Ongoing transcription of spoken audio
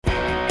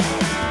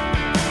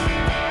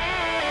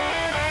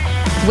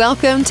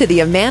Welcome to the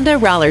Amanda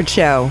Rollard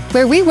Show,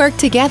 where we work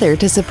together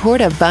to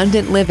support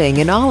abundant living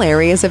in all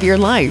areas of your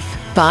life: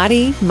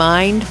 body,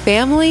 mind,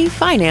 family,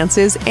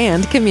 finances,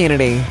 and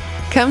community.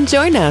 Come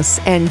join us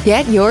and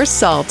get your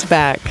salt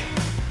back.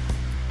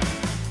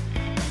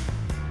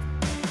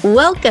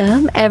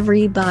 Welcome,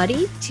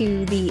 everybody,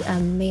 to the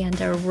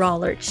Amanda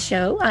Rollard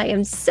Show. I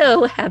am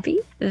so happy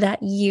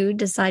that you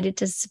decided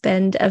to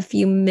spend a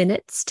few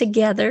minutes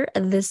together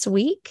this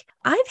week.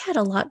 I've had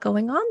a lot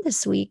going on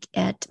this week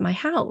at my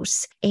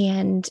house,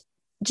 and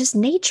just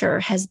nature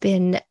has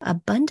been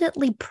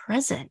abundantly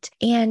present.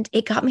 And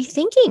it got me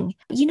thinking,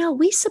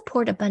 we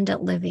support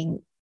abundant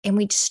living and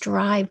we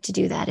strive to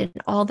do that in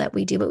all that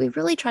we do, but we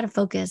really try to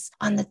focus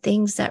on the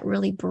things that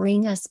really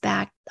bring us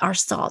back our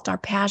salt, our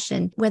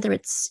passion, whether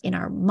it's in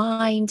our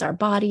minds, our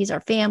bodies, our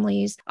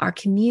families, our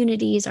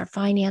communities, our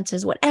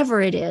finances,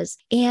 whatever it is.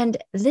 And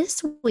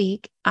this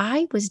week,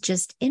 I was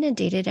just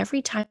inundated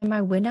every time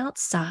I went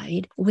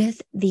outside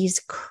with these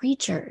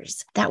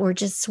creatures that were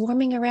just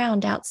swarming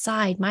around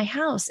outside my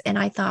house. And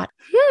I thought,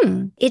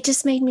 it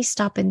just made me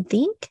stop and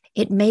think.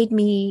 It made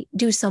me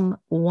do some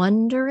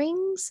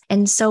wonderings.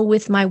 And so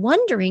with my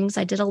wonderings,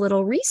 I did a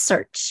little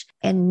research.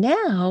 And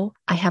now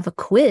I have a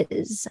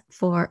quiz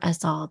for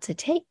us all to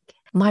take.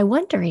 My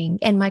wondering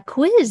and my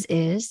quiz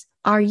is,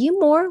 are you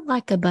more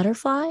like a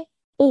butterfly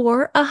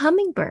or a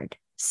hummingbird?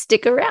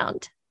 Stick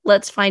around.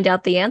 Let's find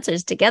out the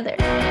answers together.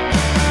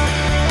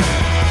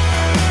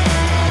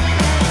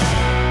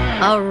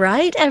 All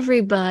right,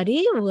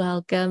 everybody.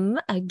 Welcome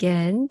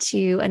again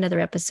to another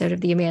episode of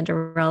the Amanda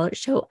Rollard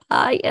Show.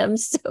 I am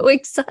so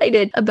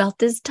excited about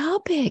this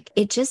topic.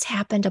 It just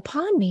happened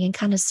upon me and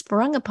kind of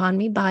sprung upon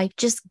me by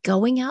just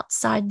going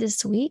outside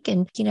this week.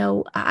 And,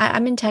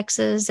 I'm in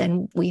Texas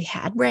and we've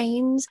had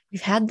rains.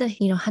 We've had the,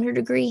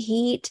 100-degree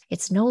heat.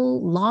 It's no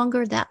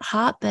longer that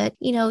hot, but,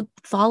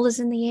 fall is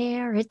in the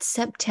air. It's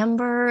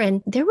September.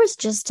 And there was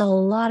just a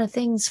lot of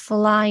things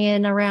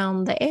flying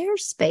around the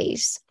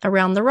airspace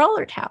around the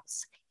Rollard house.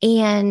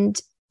 And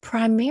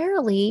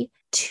primarily,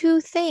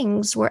 two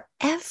things were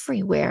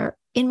everywhere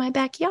in my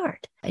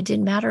backyard. It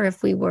didn't matter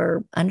if we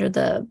were under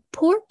the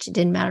porch. It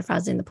didn't matter if I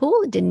was in the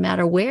pool. It didn't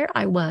matter where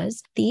I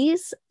was.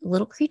 These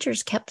little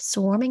creatures kept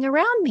swarming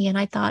around me. And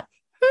I thought,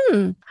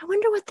 I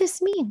wonder what this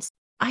means.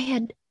 I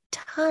had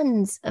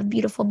tons of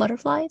beautiful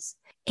butterflies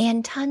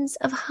and tons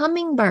of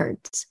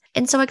hummingbirds.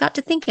 And so I got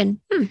to thinking,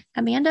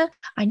 Amanda,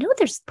 I know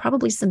there's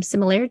probably some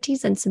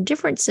similarities and some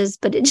differences,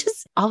 but it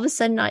just all of a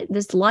sudden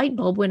this light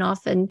bulb went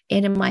off, and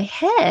in my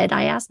head,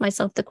 I asked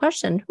myself the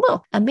question,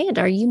 well,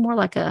 Amanda, are you more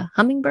like a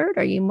hummingbird?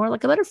 Or are you more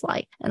like a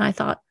butterfly? And I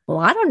thought, well,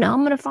 I don't know.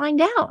 I'm going to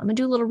find out. I'm going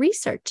to do a little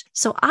research.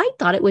 So I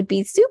thought it would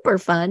be super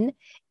fun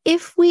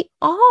if we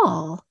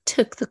all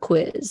took the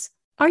quiz.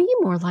 Are you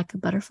more like a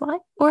butterfly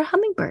or a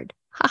hummingbird?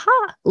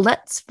 Haha,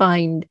 let's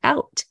find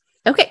out.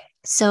 Okay.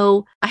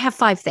 So I have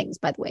 5 things,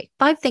 by the way,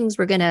 5 things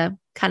we're going to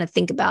kind of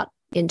think about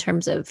in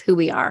terms of who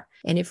we are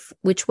and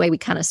which way we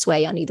kind of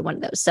sway on either one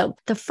of those. So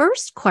the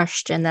first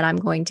question that I'm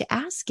going to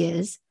ask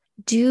is,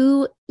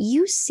 do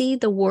you see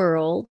the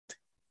world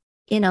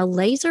in a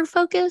laser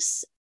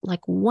focus,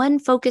 like one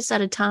focus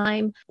at a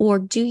time, or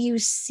do you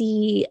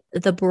see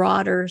the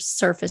broader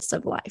surface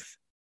of life?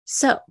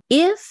 So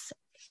if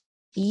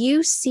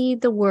you see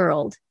the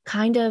world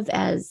kind of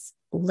as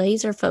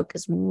laser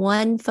focus,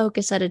 one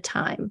focus at a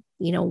time,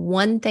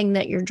 one thing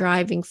that you're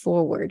driving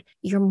forward,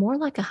 you're more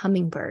like a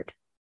hummingbird.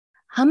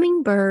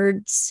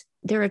 Hummingbirds,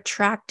 they're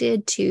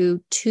attracted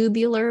to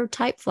tubular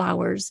type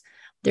flowers.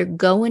 They're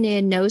going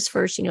in nose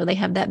first. They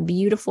have that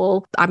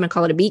beautiful, I'm going to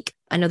call it a beak.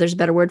 I know there's a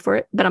better word for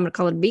it, but I'm going to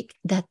call it a beak,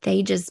 that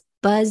they just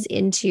buzz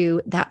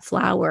into that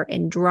flower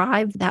and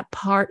drive that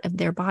part of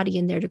their body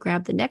in there to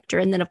grab the nectar.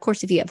 And then, of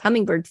course, if you have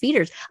hummingbird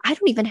feeders, I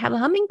don't even have a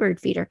hummingbird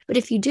feeder, but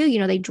if you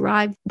do, they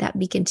drive that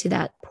beak into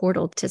that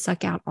portal to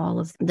suck out all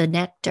of the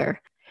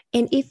nectar.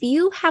 And if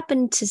you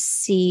happen to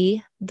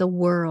see the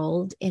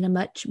world in a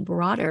much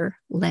broader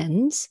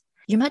lens,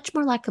 you're much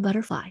more like a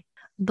butterfly.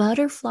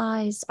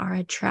 Butterflies are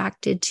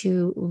attracted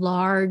to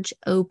large,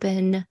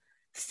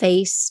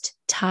 open-faced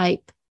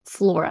type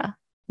flora.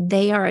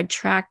 They are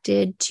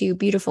attracted to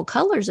beautiful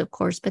colors, of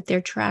course, but they're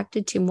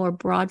attracted to more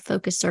broad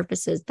focused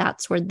surfaces.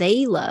 That's where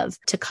they love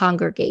to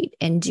congregate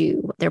and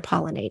do their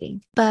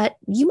pollinating. But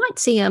you might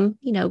see them,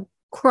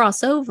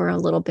 cross over a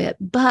little bit.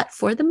 But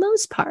for the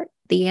most part,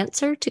 the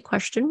answer to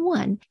question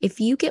 1, if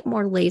you get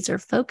more laser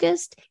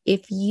focused,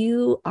 if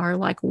you are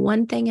like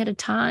one thing at a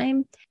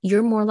time,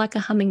 you're more like a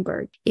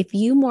hummingbird. If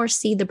you more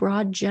see the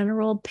broad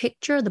general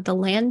picture, the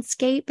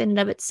landscape in and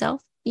of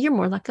itself, you're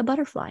more like a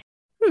butterfly.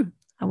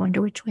 I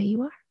wonder which way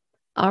you are.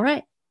 All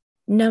right.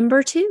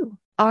 Number 2,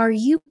 are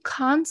you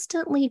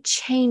constantly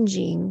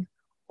changing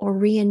or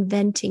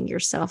reinventing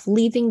yourself,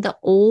 leaving the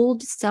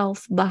old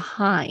self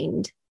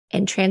behind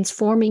and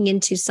transforming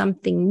into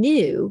something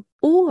new?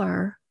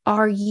 Or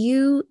are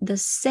you the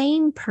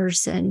same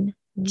person,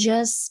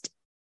 just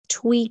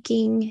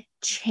tweaking,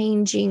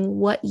 changing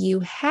what you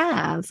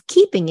have,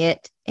 keeping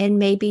it, and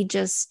maybe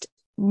just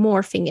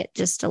morphing it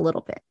just a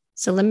little bit?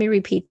 So let me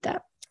repeat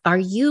that. Are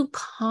you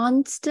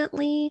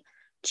constantly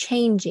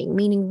changing,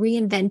 meaning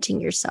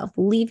reinventing yourself,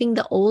 leaving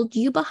the old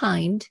you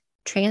behind,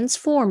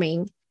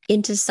 transforming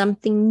into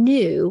something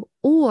new?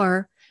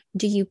 Or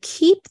do you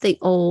keep the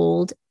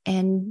old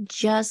and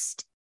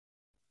just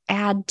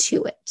add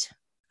to it?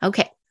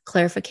 Okay,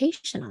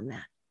 clarification on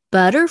that.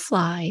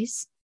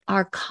 Butterflies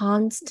are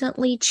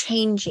constantly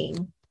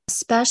changing,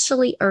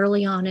 especially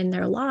early on in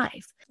their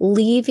life,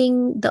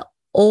 leaving the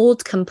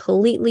old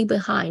completely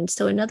behind.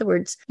 So in other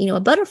words, a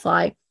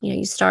butterfly,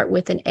 you start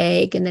with an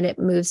egg and then it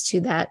moves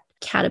to that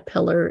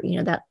caterpillar,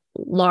 that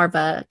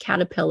larva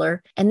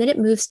caterpillar, and then it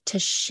moves to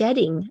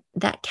shedding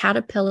that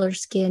caterpillar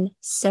skin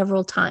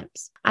several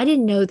times. I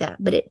didn't know that,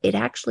 but it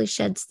actually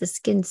sheds the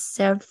skin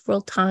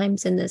several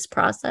times in this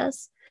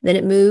process. Then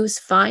it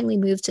finally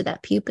moves to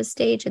that pupa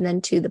stage and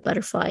then to the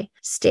butterfly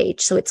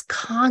stage. So it's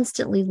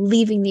constantly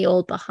leaving the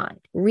old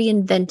behind,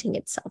 reinventing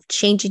itself,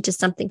 changing to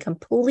something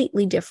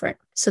completely different.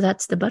 So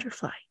that's the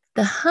butterfly.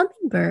 The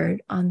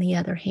hummingbird, on the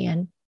other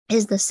hand,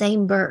 is the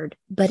same bird,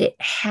 but it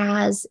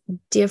has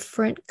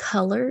different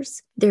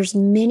colors. There's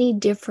many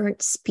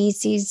different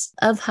species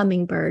of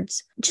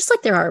hummingbirds, just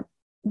like there are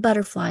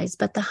butterflies,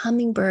 but the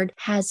hummingbird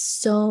has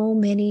so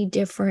many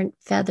different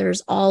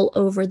feathers all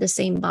over the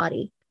same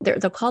body. They're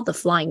called the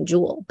flying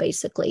jewel,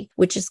 basically,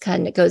 which is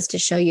kind of goes to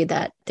show you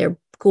that they're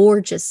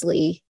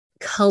gorgeously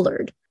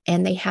colored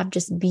and they have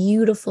just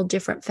beautiful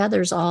different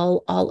feathers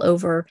all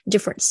over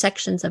different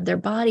sections of their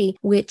body,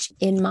 which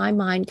in my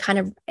mind kind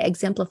of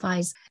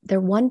exemplifies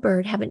they're one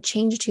bird, haven't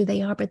changed who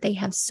they are, but they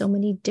have so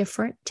many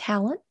different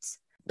talents,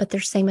 but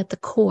they're same at the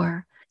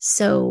core.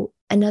 So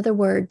in other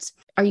words,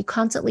 are you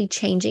constantly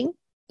changing?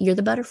 You're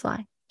the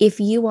butterfly. If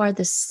you are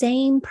the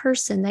same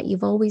person that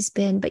you've always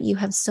been, but you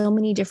have so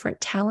many different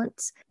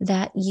talents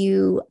that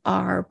you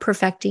are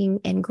perfecting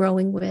and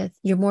growing with,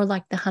 you're more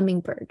like the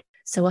hummingbird.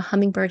 So a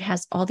hummingbird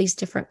has all these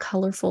different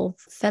colorful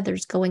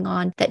feathers going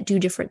on that do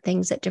different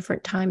things at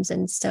different times.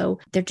 And so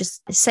they're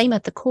just the same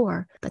at the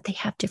core, but they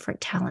have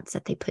different talents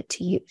that they put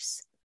to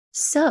use.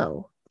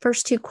 So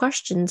first two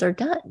questions are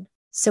done.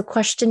 So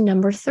question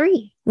number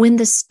 3, when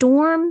the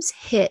storms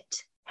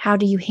hit, how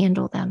do you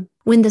handle them?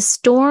 When the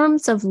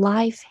storms of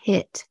life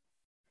hit,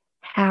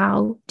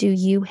 how do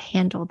you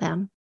handle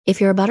them?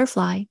 If you're a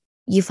butterfly,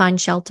 you find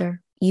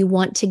shelter. You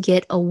want to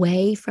get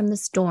away from the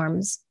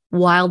storms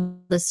while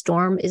the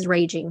storm is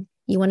raging.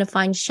 You want to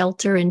find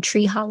shelter in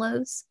tree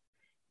hollows.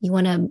 You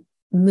want to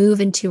move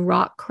into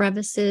rock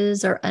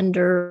crevices or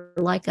under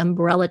like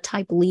umbrella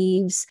type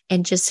leaves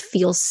and just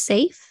feel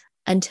safe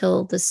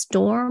until the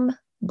storm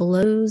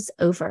blows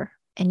over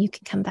and you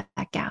can come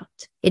back out.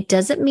 It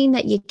doesn't mean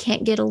that you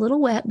can't get a little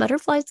wet.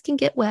 Butterflies can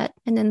get wet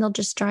and then they'll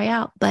just dry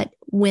out. But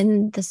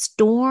when the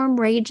storm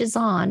rages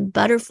on,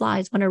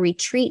 butterflies want to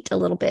retreat a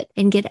little bit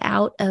and get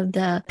out of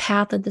the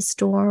path of the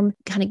storm,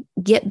 kind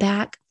of get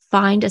back,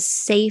 find a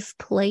safe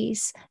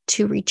place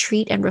to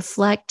retreat and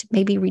reflect,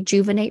 maybe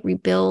rejuvenate,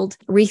 rebuild,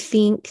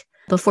 rethink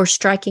before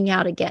striking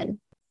out again.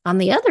 On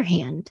the other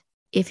hand,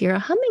 if you're a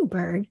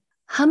hummingbird,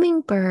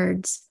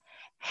 hummingbirds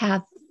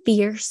have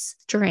fierce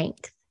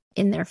strength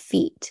in their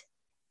feet.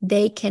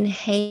 They can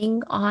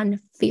hang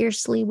on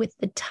fiercely with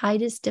the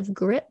tightest of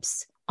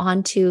grips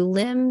onto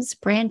limbs,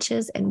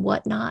 branches, and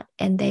whatnot,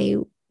 and they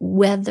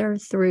weather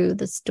through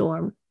the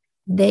storm.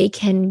 They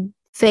can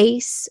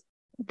face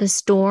the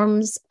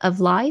storms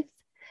of life.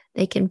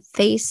 They can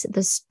face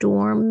the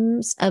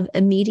storms of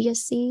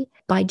immediacy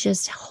by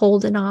just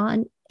holding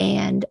on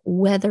and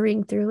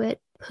weathering through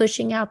it,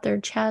 pushing out their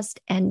chest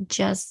and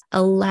just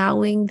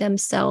allowing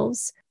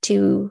themselves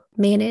to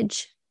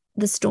manage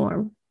the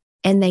storm.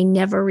 And they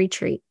never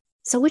retreat.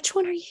 So which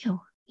one are you?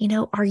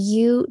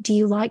 Do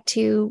you like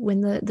to,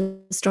 when the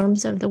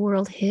storms of the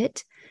world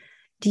hit,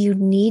 do you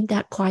need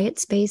that quiet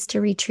space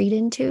to retreat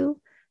into,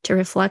 to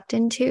reflect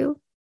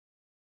into,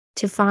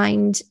 to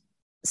find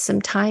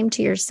some time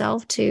to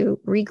yourself to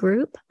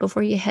regroup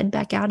before you head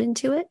back out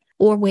into it,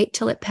 or wait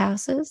till it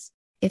passes?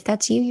 If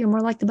that's you, you're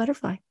more like the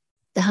butterfly.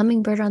 The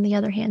hummingbird, on the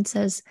other hand,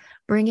 says,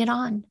 bring it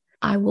on.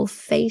 I will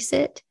face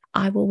it.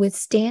 I will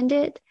withstand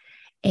it.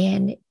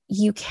 And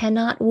you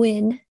cannot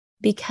win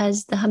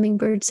because the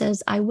hummingbird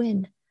says, I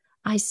win.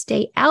 I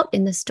stay out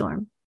in the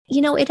storm.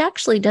 It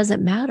actually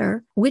doesn't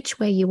matter which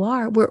way you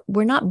are.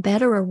 We're not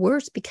better or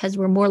worse because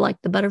we're more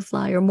like the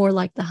butterfly or more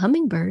like the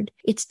hummingbird.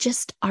 It's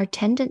just our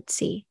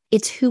tendency.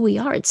 It's who we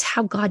are. It's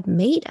how God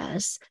made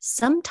us.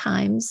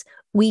 Sometimes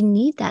we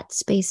need that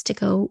space to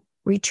go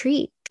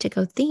retreat, to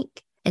go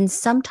think. And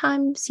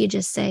sometimes you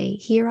just say,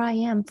 here I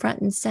am,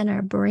 front and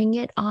center, bring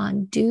it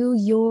on, do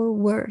your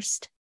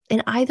worst.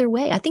 And either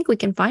way, I think we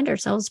can find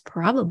ourselves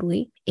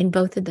probably in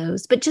both of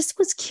those, but just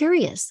was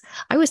curious.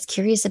 I was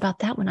curious about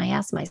that when I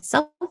asked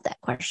myself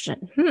that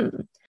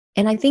question.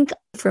 And I think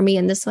for me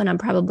in this one, I'm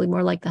probably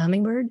more like the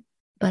hummingbird,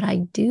 but I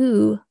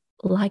do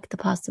like the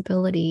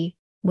possibility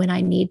when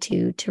I need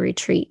to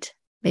retreat,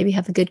 maybe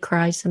have a good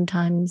cry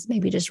sometimes,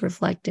 maybe just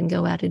reflect and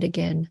go at it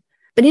again.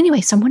 But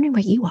anyway, so I'm wondering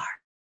where you are.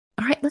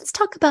 All right, let's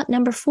talk about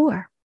number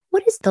 4.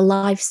 What is the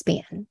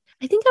lifespan?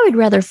 I think I would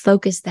rather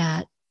focus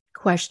that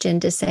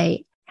question to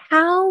say,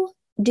 how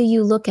do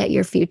you look at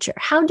your future?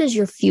 How does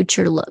your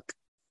future look?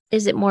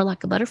 Is it more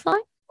like a butterfly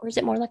or is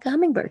it more like a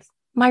hummingbird?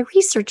 My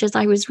research, as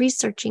I was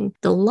researching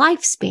the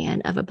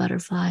lifespan of a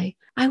butterfly,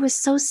 I was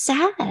so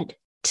sad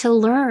to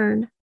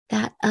learn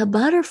that a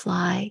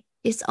butterfly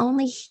is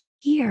only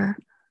here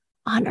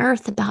on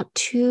Earth about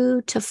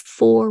 2 to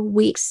 4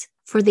 weeks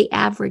for the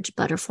average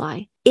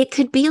butterfly. It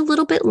could be a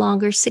little bit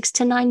longer, 6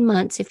 to 9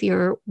 months if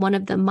you're one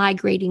of the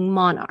migrating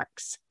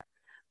monarchs.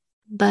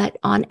 But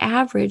on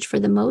average, for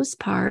the most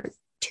part,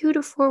 2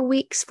 to 4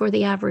 weeks for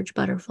the average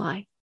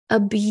butterfly. A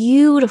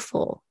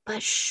beautiful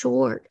but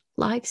short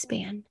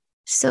lifespan.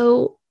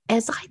 So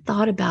as I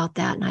thought about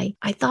that, and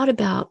I thought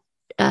about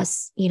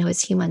us,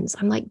 as humans,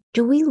 I'm like,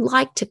 do we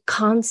like to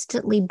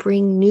constantly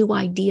bring new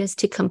ideas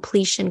to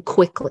completion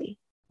quickly,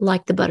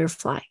 like the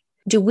butterfly?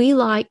 Do we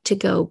like to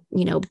go,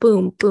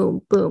 boom,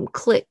 boom, boom,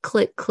 click,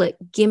 click, click,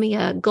 give me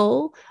a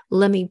goal,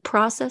 let me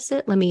process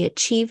it, let me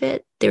achieve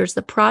it. There's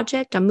the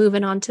project, I'm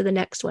moving on to the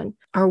next one.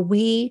 Are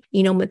we,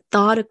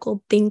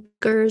 methodical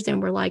thinkers?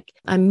 And we're like,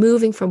 I'm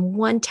moving from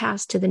one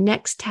task to the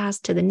next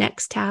task to the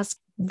next task.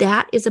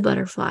 That is a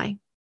butterfly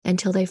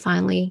until they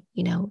finally,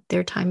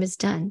 their time is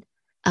done.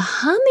 A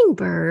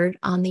hummingbird,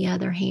 on the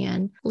other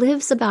hand,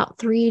 lives about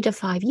 3 to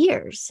 5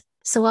 years.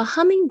 So a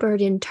hummingbird,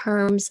 in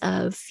terms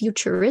of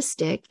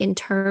futuristic, in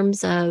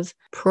terms of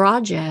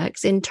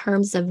projects, in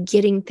terms of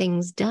getting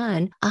things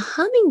done, a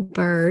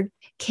hummingbird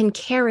can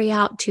carry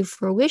out to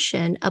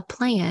fruition a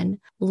plan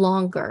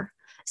longer.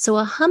 So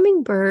a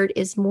hummingbird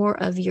is more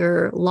of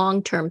your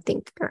long-term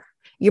thinker.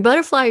 Your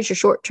butterfly is your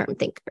short-term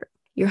thinker.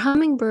 Your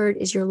hummingbird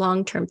is your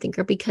long-term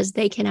thinker because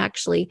they can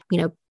actually,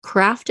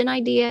 craft an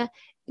idea,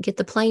 get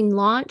the plane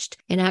launched,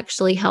 and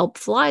actually help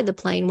fly the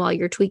plane while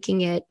you're tweaking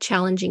it,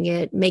 challenging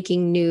it,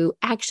 making new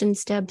action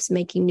steps,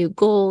 making new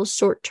goals,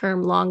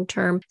 short-term,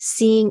 long-term,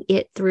 seeing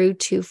it through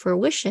to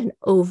fruition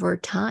over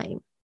time.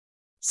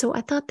 So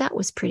I thought that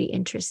was pretty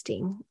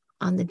interesting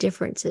on the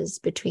differences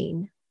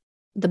between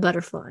the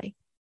butterfly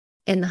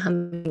and the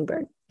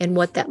hummingbird and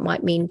what that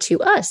might mean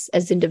to us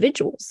as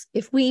individuals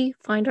if we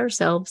find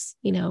ourselves,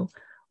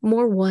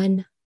 more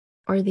one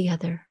or the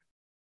other.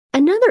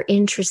 Another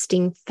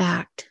interesting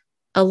fact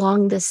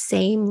along the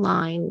same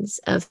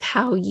lines of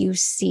how you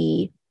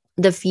see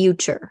the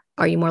future,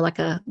 are you more like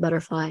a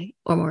butterfly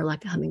or more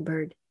like a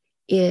hummingbird,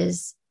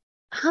 is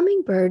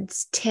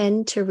hummingbirds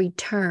tend to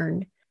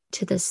return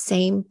to the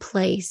same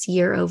place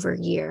year over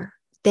year.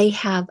 They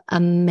have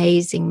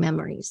amazing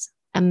memories,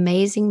 and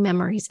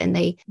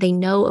they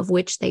know of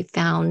which they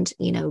found,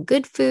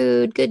 good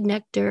food, good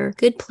nectar,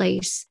 good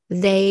place.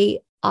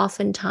 They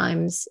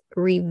oftentimes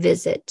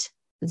revisit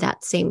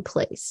that same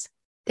place.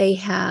 They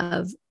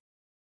have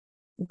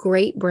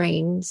great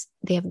brains.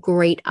 They have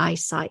great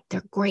eyesight.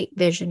 They're great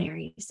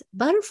visionaries.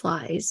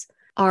 Butterflies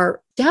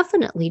are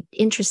definitely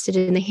interested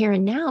in the here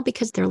and now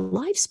because their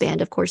lifespan,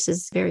 of course,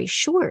 is very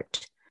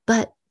short.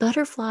 But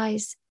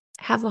butterflies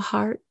have a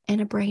heart and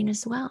a brain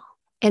as well.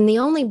 And the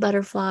only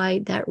butterfly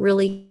that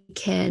really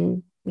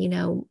can,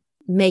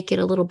 make it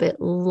a little bit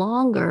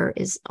longer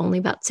is only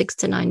about 6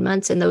 to 9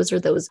 months. And those are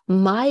those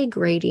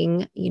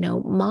migrating,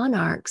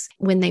 monarchs.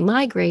 When they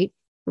migrate,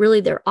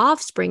 really their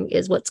offspring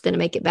is what's going to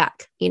make it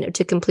back,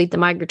 to complete the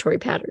migratory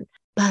pattern.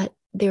 But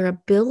their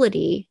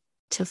ability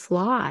to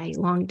fly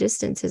long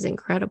distance is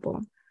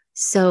incredible.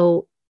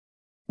 So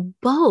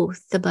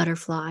both the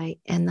butterfly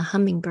and the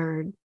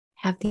hummingbird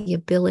have the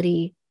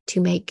ability to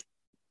make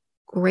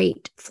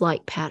great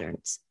flight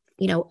patterns.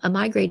 A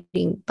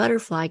migrating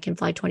butterfly can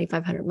fly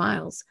 2,500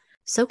 miles.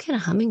 So can a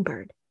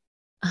hummingbird.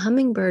 A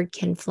hummingbird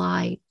can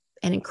fly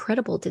an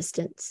incredible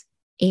distance,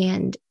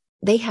 and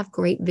they have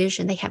great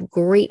vision. They have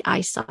great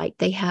eyesight.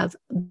 They have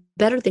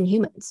better than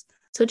humans.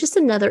 So just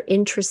another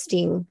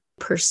interesting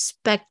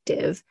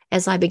perspective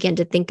as I began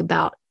to think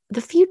about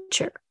the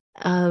future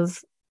of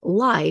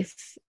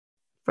life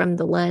from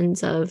the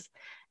lens of,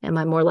 am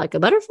I more like a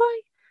butterfly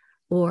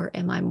or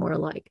am I more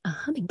like a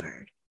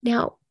hummingbird?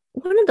 Now,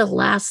 one of the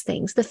last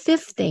things, the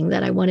fifth thing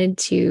that I wanted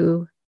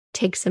to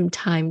take some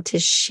time to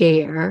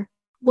share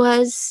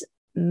was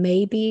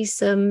maybe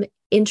some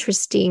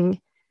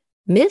interesting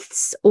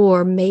myths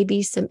or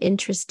maybe some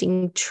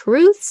interesting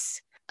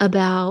truths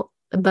about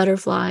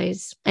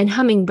butterflies and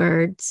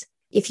hummingbirds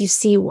if you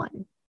see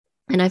one.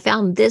 And I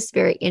found this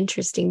very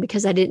interesting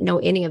because I didn't know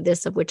any of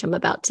this of which I'm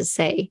about to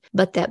say,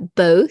 but that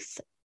both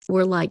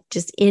were like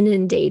just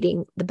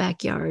inundating the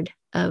backyard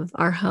of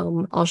our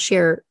home. I'll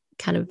share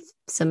kind of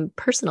some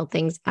personal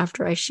things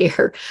after I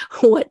share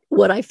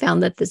what I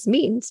found that this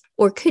means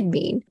or could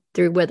mean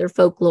through whether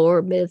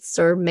folklore, myths,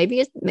 or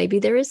maybe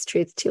there is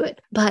truth to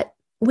it. But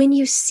when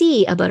you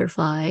see a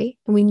butterfly,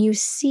 when you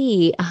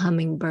see a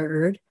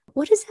hummingbird,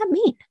 what does that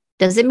mean?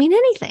 Does it mean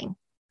anything?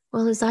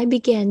 Well, as I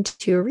began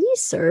to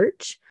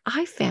research,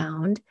 I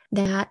found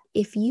that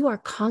if you are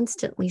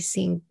constantly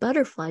seeing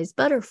butterflies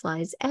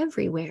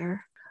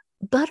everywhere,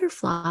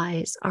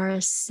 butterflies are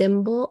a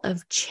symbol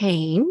of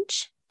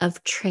change,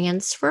 of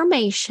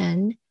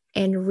transformation,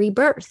 and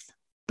rebirth.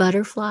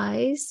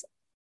 Butterflies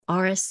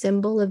are a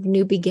symbol of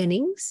new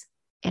beginnings.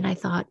 And I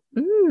thought,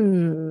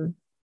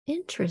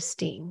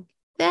 Interesting.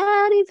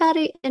 Very,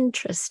 very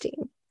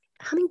interesting.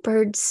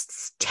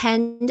 Hummingbirds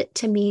tend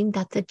to mean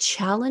that the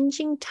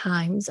challenging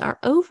times are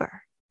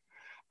over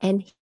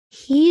and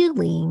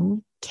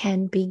healing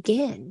can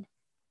begin,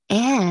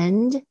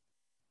 and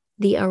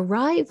the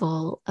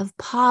arrival of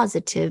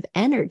positive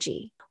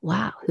energy.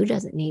 Wow, who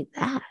doesn't need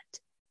that?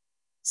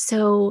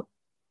 So,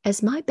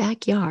 as my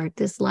backyard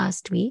this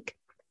last week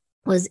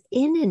was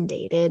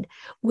inundated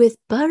with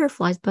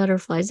butterflies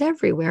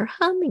everywhere,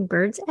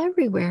 hummingbirds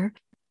everywhere,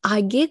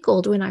 I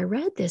giggled when I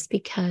read this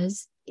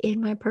because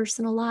in my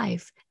personal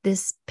life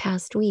this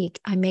past week,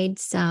 I made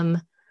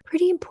some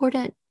pretty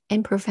important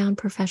and profound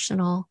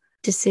professional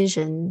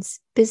decisions,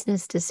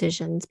 business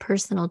decisions,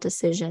 personal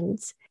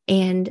decisions.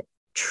 And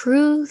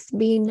truth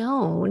be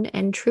known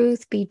and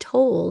truth be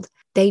told,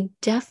 they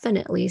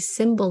definitely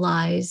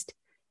symbolized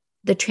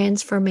the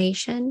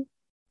transformation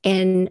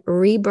and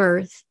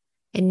rebirth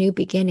and new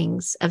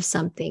beginnings of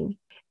something.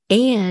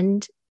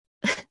 And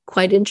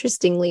quite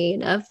interestingly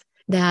enough,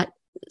 that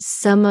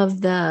some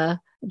of the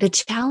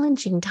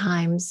challenging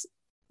times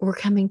were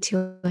coming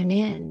to an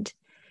end.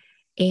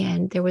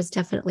 And there was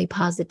definitely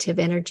positive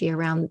energy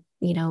around,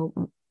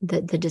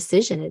 the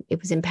decision. It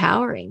was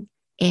empowering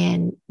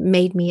and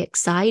made me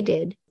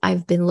excited.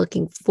 I've been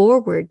looking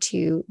forward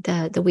to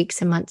the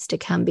weeks and months to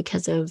come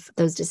because of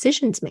those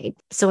decisions made.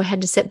 So I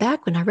had to sit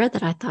back when I read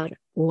that. I thought,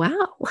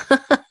 wow,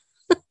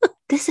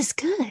 this is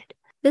good.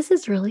 This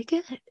is really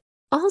good.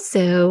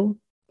 Also,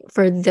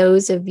 for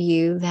those of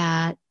you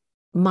that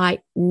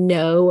might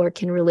know or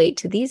can relate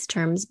to these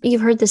terms,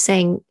 you've heard the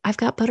saying, I've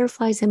got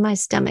butterflies in my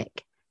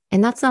stomach.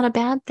 And that's not a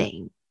bad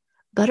thing.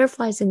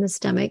 Butterflies in the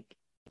stomach,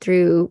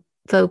 through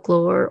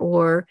folklore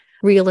or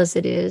real as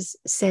it is,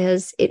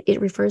 says it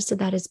refers to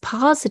that as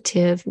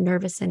positive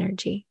nervous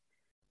energy.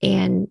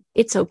 And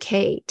it's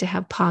okay to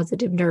have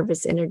positive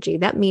nervous energy.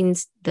 That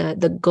means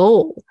the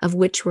goal of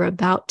which we're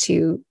about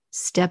to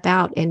step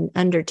out and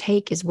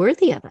undertake is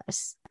worthy of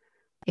us.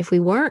 If we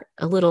weren't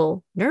a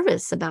little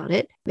nervous about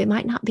it, it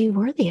might not be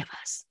worthy of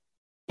us.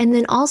 And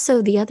then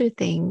also the other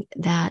thing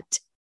that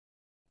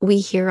we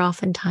hear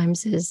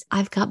oftentimes is,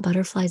 I've got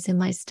butterflies in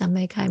my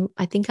stomach.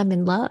 I think I'm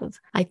in love.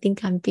 I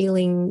think I'm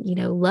feeling,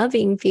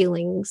 loving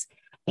feelings.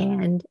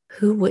 And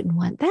who wouldn't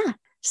want that?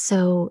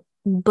 So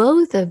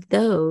both of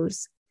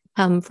those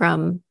come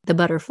from the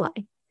butterfly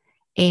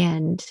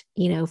and,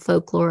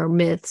 folklore or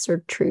myths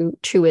or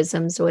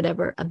truisms or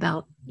whatever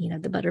about,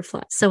 the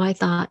butterfly. So I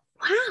thought,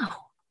 wow,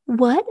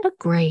 what a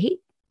great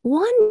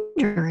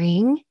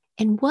wondering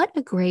and what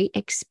a great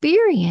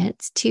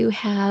experience to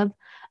have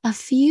a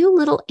few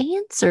little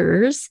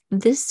answers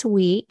this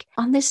week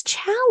on this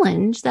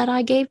challenge that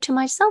I gave to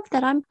myself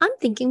that I'm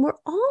thinking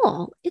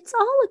it's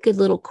all a good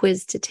little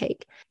quiz to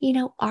take.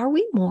 Are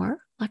we more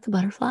like a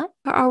butterfly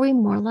or are we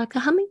more like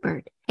a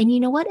hummingbird? And you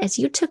know what? As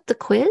you took the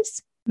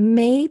quiz,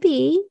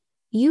 maybe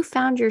you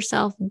found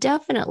yourself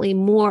definitely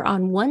more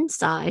on one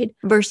side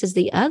versus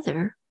the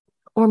other,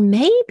 or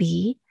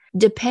maybe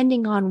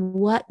depending on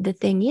what the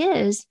thing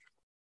is,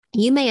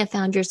 you may have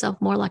found yourself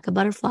more like a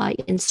butterfly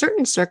in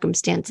certain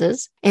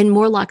circumstances and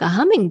more like a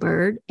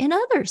hummingbird in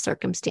other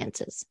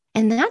circumstances.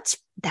 And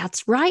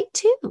that's right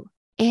too.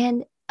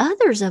 And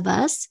others of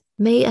us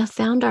may have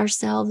found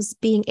ourselves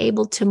being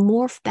able to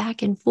morph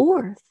back and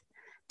forth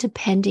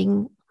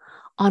depending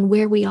on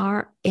where we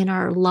are in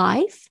our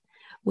life,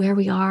 where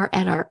we are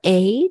at our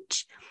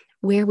age,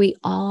 where we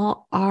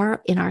all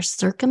are in our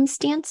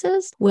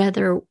circumstances,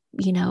 whether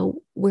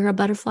we're a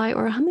butterfly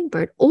or a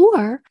hummingbird,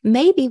 or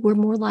maybe we're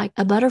more like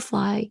a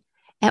butterfly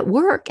at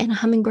work and a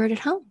hummingbird at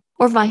home,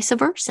 or vice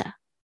versa.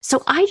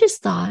 So I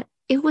just thought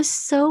it was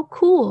so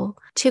cool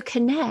to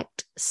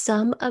connect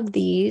some of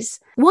these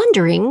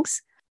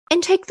wonderings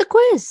and take the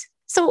quiz.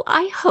 So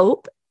I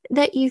hope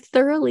that you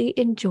thoroughly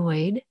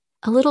enjoyed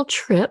a little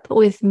trip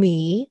with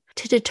me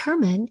to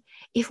determine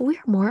if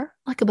we're more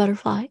like a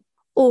butterfly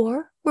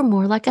or we're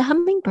more like a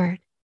hummingbird.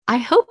 I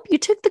hope you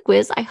took the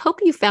quiz. I hope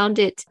you found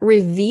it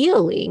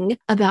revealing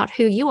about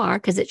who you are,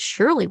 because it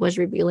surely was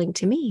revealing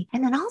to me.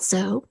 And then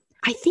also,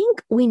 I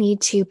think we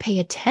need to pay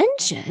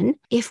attention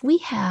if we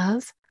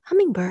have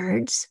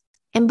hummingbirds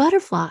and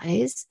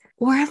butterflies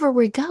wherever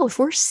we go. If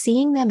we're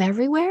seeing them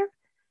everywhere,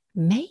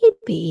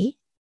 maybe,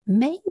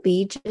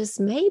 just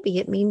maybe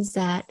it means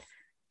that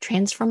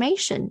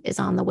transformation is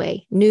on the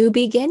way. New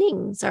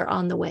beginnings are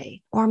on the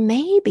way. Or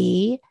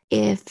maybe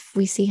if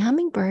we see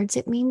hummingbirds,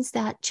 it means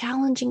that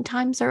challenging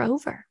times are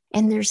over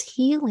and there's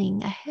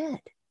healing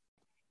ahead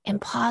and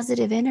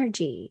positive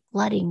energy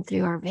flooding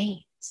through our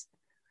veins.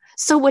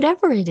 So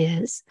whatever it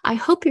is, I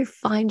hope you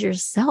find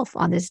yourself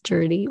on this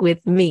journey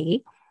with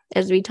me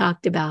as we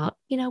talked about,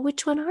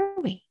 which one are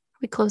we?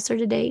 Are we closer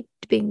today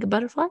to being a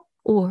butterfly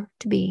or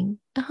to being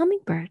a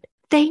hummingbird?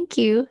 Thank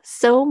you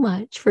so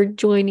much for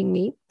joining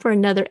me for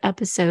another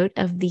episode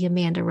of The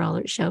Amanda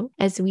Rollert Show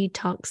as we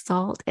talk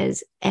salt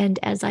as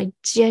I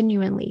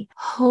genuinely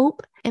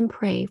hope and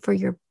pray for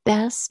your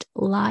best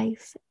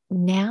life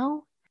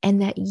now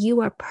and that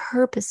you are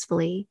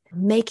purposefully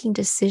making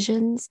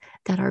decisions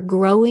that are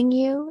growing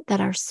you,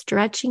 that are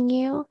stretching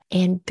you,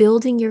 and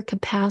building your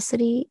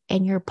capacity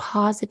and your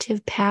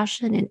positive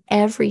passion in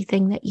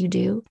everything that you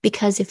do.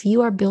 Because if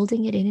you are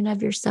building it in and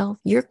of yourself,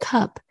 your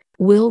cup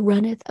will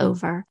runneth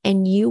over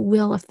and you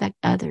will affect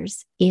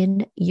others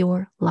in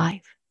your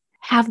life.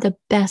 Have the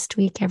best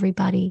week,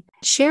 everybody.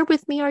 Share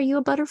with me, are you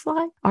a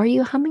butterfly? Are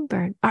you a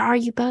hummingbird? Or are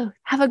you both?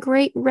 Have a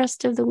great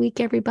rest of the week,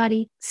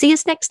 everybody. See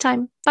us next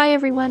time. Bye,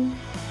 everyone.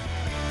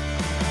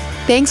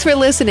 Thanks for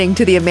listening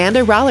to The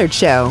Amanda Rollard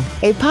Show,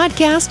 a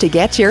podcast to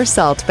get your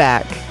salt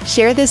back.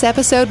 Share this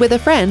episode with a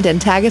friend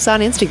and tag us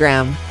on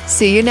Instagram.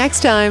 See you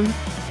next time.